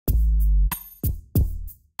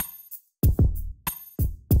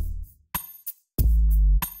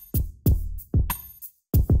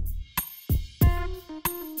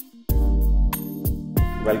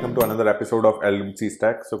Welcome to another episode of LWC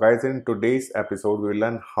Stack. So guys, in today's episode, we will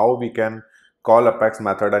learn how we can call Apex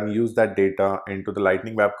method and use that data into the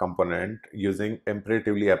Lightning Web component using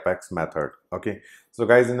imperatively Apex method. Okay. So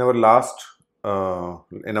guys, in our last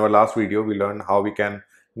video, we learned how we can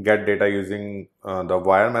get data using the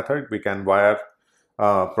wire method. We can wire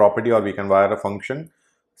property or we can wire a function.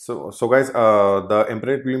 So guys, the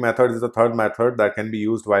imperatively method is the third method that can be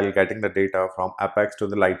used while getting the data from Apex to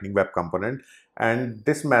the Lightning Web component. And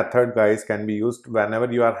this method, guys, can be used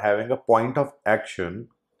whenever you are having a point of action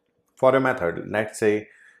for a method. Let's say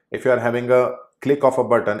if you are having a click of a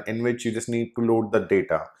button in which you just need to load the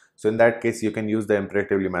data. So in that case, you can use the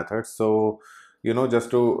imperatively method. So just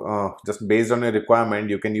based on your requirement,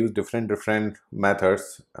 you can use different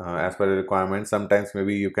methods as per the requirement. Sometimes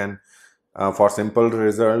maybe you can for simple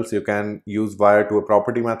results, you can use wire to a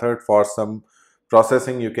property method. For some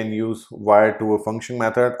processing, you can use wire to a function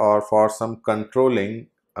method, or for some controlling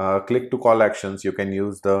click to call actions, you can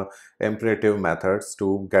use the imperative methods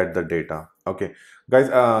to get the data. Okay, guys,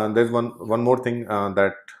 there's one more thing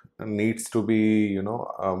that needs to be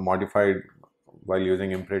modified while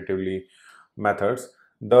using imperatively methods.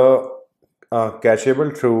 The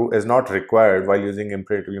cacheable true is not required while using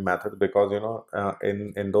imperatively methods, because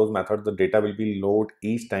in those methods the data will be load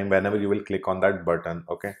each time whenever you will click on that button.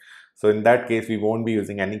 Okay, so in that case we won't be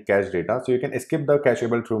using any cache data, so you can skip the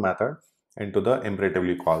cacheable true method into the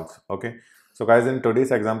imperatively calls. Okay, so guys, in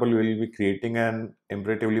today's example we will be creating an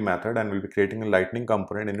imperatively method and we'll be creating a lightning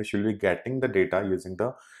component in which we'll be getting the data using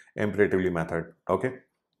the imperatively method. Okay,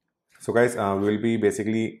 so guys, we will be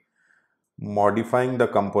basically modifying the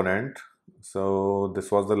component. So this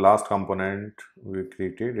was the last component we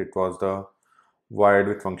created. It was the wired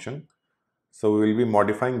with function. So we will be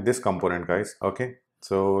modifying this component, guys. Okay,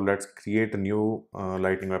 so let's create a new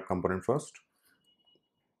lightning web component first.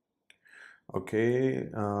 Okay,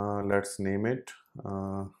 let's name it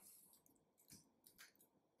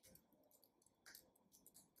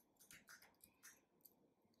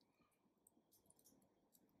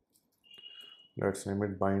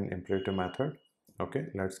bind imperative method. Okay,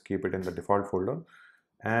 let's keep it in the default folder,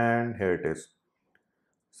 and here it is.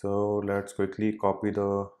 So let's quickly copy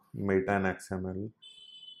the meta and XML.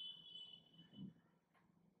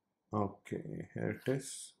 Okay, here it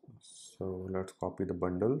is. So let's copy the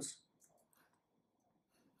bundles.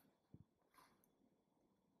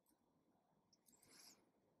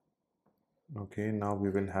 Okay, now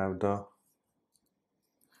we will have the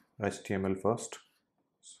HTML first.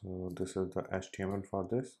 So this is the HTML for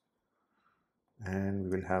this, and we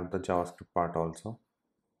will have the JavaScript part also.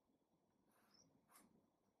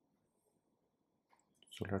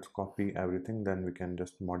 So let's copy everything, then we can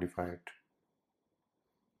just modify it.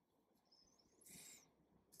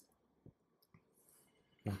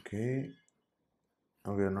 Okay,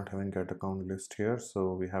 we are not having get account list here,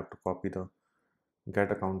 so we have to copy the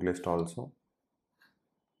get account list also.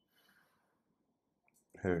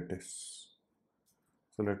 Here it is.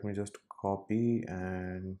 So let me just copy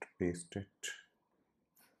and paste it.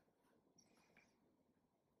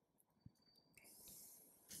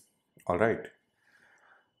 All right.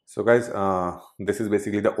 So guys, this is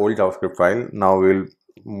basically the old JavaScript file. Now we'll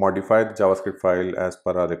modify the JavaScript file as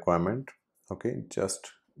per our requirement. Okay,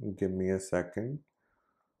 just give me a second.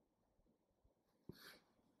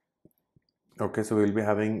 Okay, so we'll be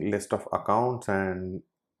having list of accounts and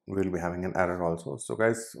we'll be having an error also. So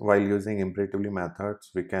guys, while using imperatively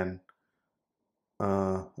methods, we can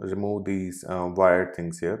remove these wired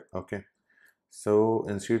things here. Okay, so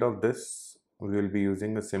instead of this, we will be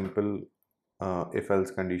using a simple if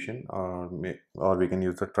else condition, or we can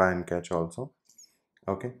use the try and catch also.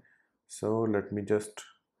 Okay, so let me just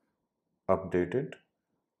update it.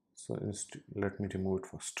 So let me remove it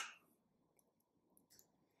first.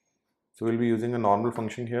 So we'll be using a normal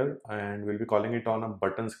function here and we'll be calling it on a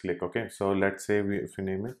buttons click. Okay, so let's say if we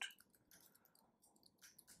name it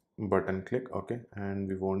button click. Okay, and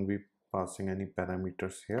we won't be passing any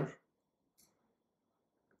parameters here.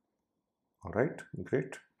 All right,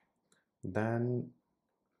 great. Then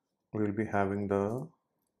we'll be having the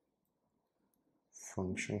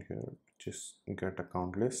function here, which is get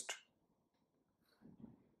account list.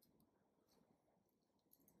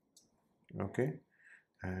 Okay,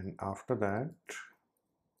 and after that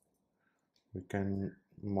we can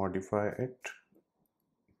modify it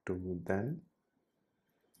to then.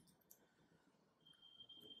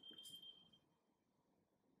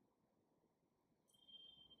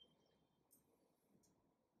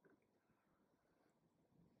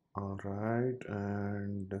 All right,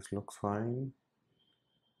 and this looks fine.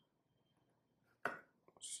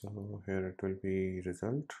 So here it will be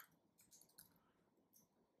result.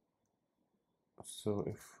 So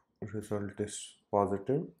if result is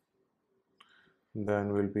positive,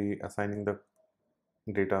 then we'll be assigning the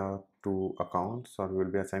data to accounts, or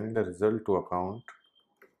we'll be assigning the result to account.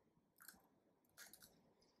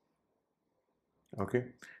 Okay,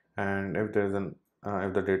 and if there is an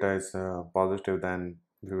if the data is positive, then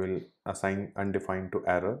we will assign undefined to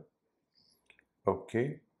error.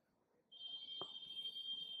 Okay,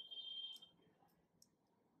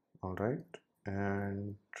 all right,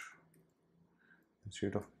 and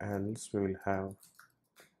instead of else we will have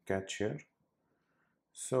catch here.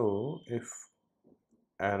 So if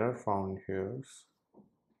error found here, so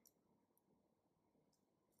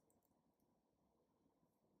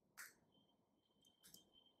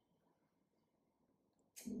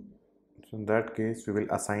in that case we will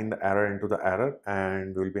assign the error into the error,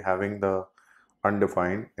 and we will be having the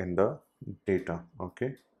undefined in the data.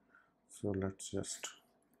 Okay, so let's just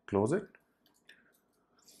close it.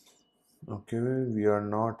 Okay, we are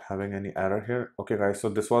not having any error here. Okay guys, so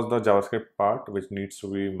this was the JavaScript part which needs to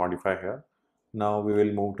be modified here. Now we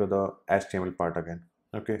will move to the HTML part again.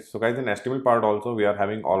 Okay, so guys, in HTML part also we are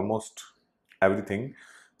having almost everything.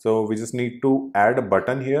 So we just need to add a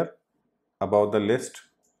button here above the list,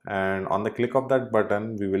 and on the click of that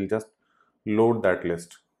button we will just load that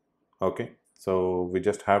list. Okay, so we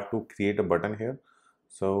just have to create a button here.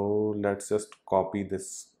 So let's just copy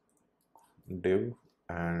this div,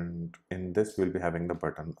 and in this we'll be having the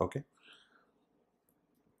button. Okay,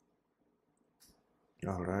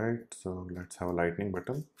 all right, so let's have a lightning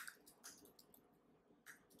button.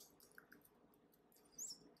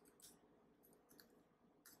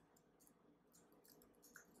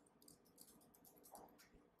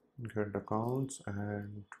 Get accounts,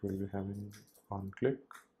 and we'll be having on click.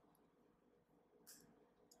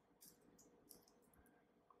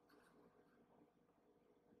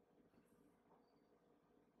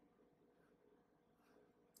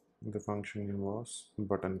 The function was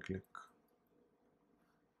button click,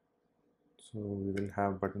 so we will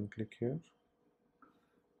have button click here,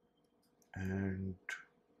 and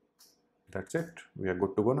that's it. We are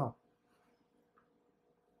good to go now.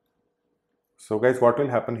 So guys, what will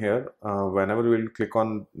happen here, whenever we will click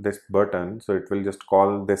on this button, so it will just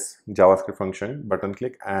call this JavaScript function button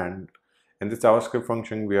click, and in this JavaScript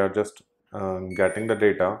function we are just getting the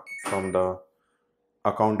data from the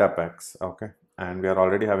account apex. Okay, and we are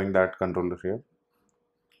already having that controller here.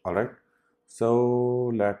 All right,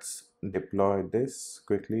 so let's deploy this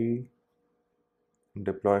quickly.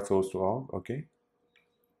 Deploy source to org. Okay,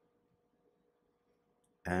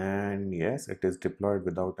 and yes, it is deployed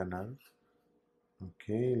without an error.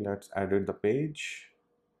 Okay, let's edit the page.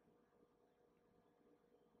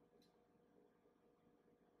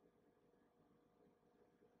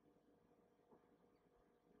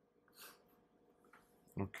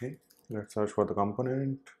 Okay, let's search for the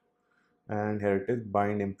component, and here it is,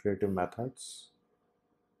 bind imperative methods.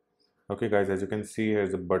 Okay guys, as you can see,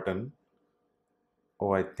 here's a button.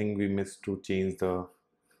 Oh, I think we missed to change the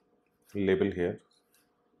label here.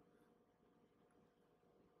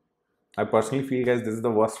 I personally feel guys, this is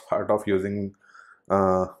the worst part of using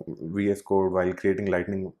VS Code while creating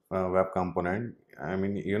lightning web component. I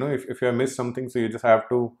mean, you know, if you missed something, so you just have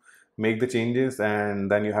to make the changes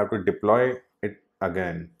and then you have to deploy it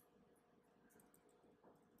again.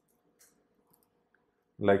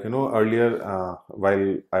 Like, you know, earlier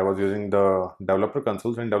while I was using the developer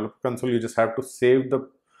console, so in developer console you just have to save the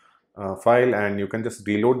file and you can just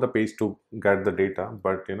reload the page to get the data,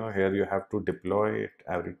 but you know, here you have to deploy it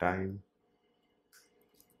every time.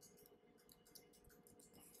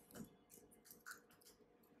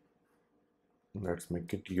 Let's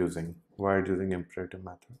make it using imperative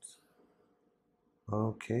methods.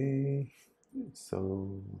 Okay,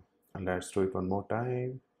 so let's do it one more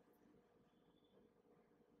time.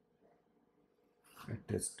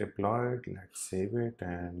 It is deployed. Let's save it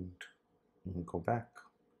and go back.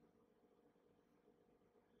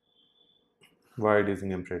 Wired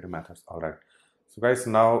using imperative methods. All right, so guys,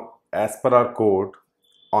 now as per our code,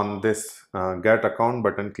 on this get account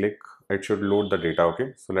button click, it should load the data.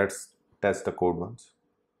 Okay, so let's test the code once.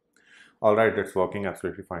 All right, it's working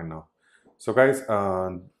absolutely fine now. So guys,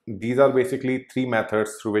 these are basically three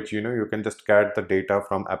methods through which, you know, you can just get the data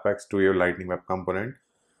from Apex to your Lightning Web Component.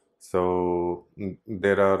 So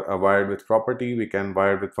there are a wired with property, we can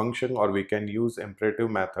wire with function, or we can use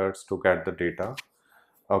imperative methods to get the data.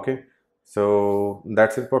 Okay, so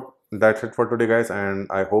that's it for today guys, and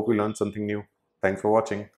I hope you learned something new. Thanks for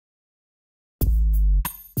watching.